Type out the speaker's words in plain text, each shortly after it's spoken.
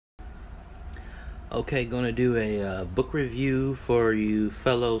Okay, gonna do a book review for you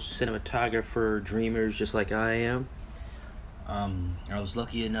fellow cinematographer dreamers just like I am. I was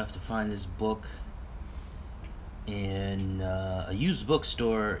lucky enough to find this book in a used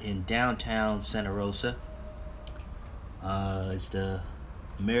bookstore in downtown Santa Rosa. It's the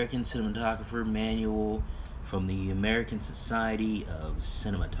American Cinematographer Manual from the American Society of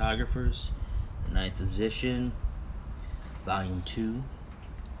Cinematographers, the 9th edition, volume 2.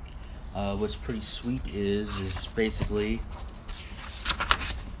 What's pretty sweet is basically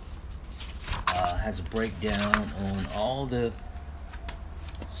has a breakdown on all the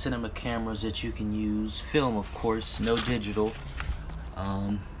cinema cameras that you can use. Film, of course, no digital.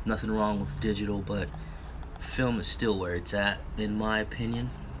 Nothing wrong with digital, but film is still where it's at, in my opinion.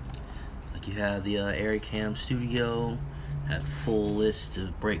 Like you have the Aircam Studio, have full list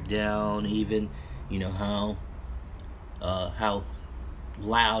to break down, even how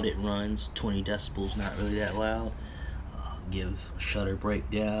loud it runs. 20 decibels, not really that loud. Give shutter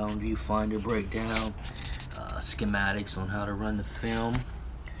breakdown, viewfinder breakdown, schematics on how to run the film.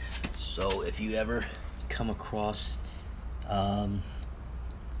 So if you ever come across a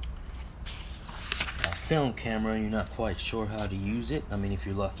film camera and you're not quite sure how to use it, I mean, if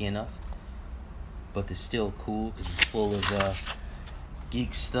you're lucky enough, but it's still cool because it's full of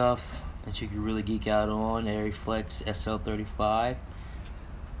geek stuff that you can really geek out on. Reflex SL35.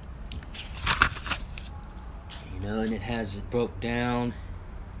 And it has it broke down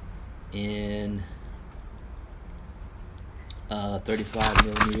in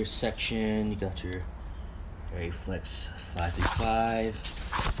 35mm section. You got your Reflex 535.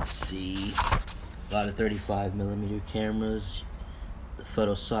 Let's see, a lot of 35mm cameras. The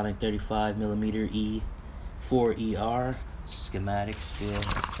Photosonic 35mm E4ER schematic still.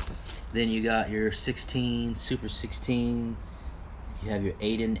 Then you got your 16, Super 16. You have your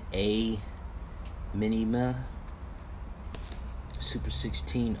Aiden A Minima. Super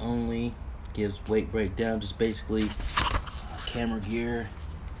 16 only, gives weight breakdown, just basically camera gear.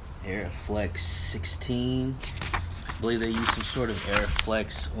 Airflex 16. I believe they used some sort of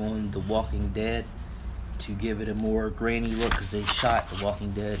Airflex on The Walking Dead to give it a more grainy look because they shot The Walking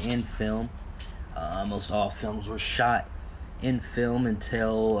Dead in film. Almost all films were shot in film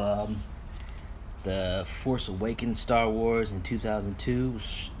until The Force Awakens Star Wars in 2002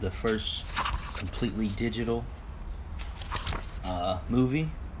 was the first completely digital movie.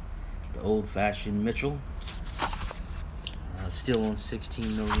 The old-fashioned Mitchell, still on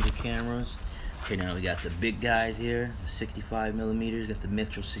 16mm cameras. Okay, now we got the big guys here, 65mm. Got the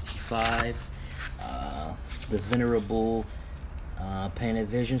Mitchell 65, the venerable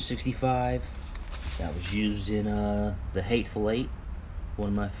Panavision 65 that was used in The Hateful Eight, one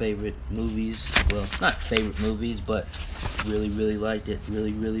of my favorite movies. Well, not favorite movies, but really liked it.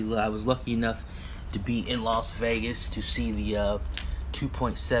 I was lucky enough to be in Las Vegas to see the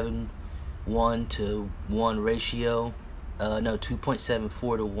 2.71 to 1 ratio, no,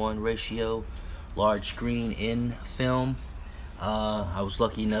 2.74 to 1 ratio large screen in film. I was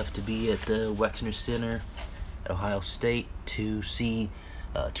lucky enough to be at the Wexner Center at Ohio State to see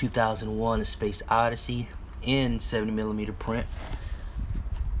 2001 A Space Odyssey in 70mm print.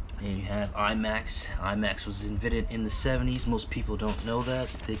 And you have IMAX. IMAX was invented in the 70s. Most people don't know that.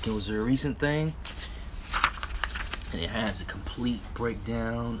 They think it was a recent thing. And it has a complete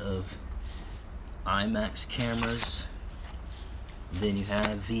breakdown of IMAX cameras. Then you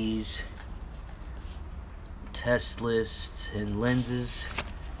have these test lists and lenses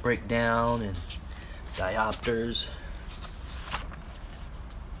breakdown and diopters.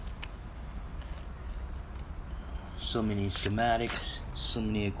 So many schematics, so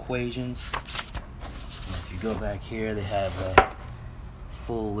many equations. And if you go back here, they have a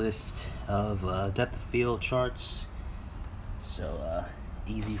full list of depth of field charts. So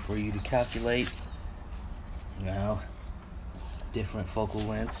easy for you to calculate. Now, different focal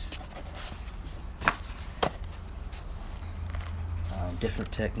lengths,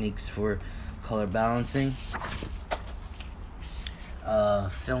 different techniques for color balancing,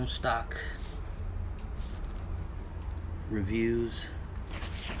 film stock reviews,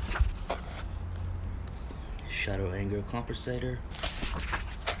 shutter angle compensator,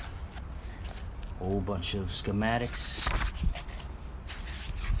 a whole bunch of schematics,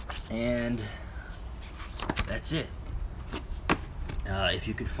 and that's it. If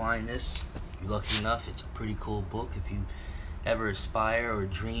you could find this, if you're lucky enough, it's a pretty cool book. If you ever aspire or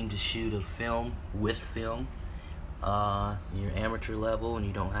dream to shoot a film with film, you're amateur level and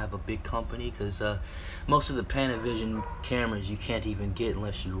you don't have a big company, because most of the Panavision cameras you can't even get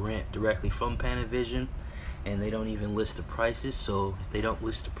unless you rent directly from Panavision. and they don't even list the prices. So if they don't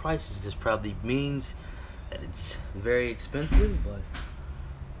list the prices, this probably means that it's very expensive, but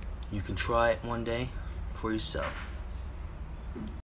you can try it one day for yourself.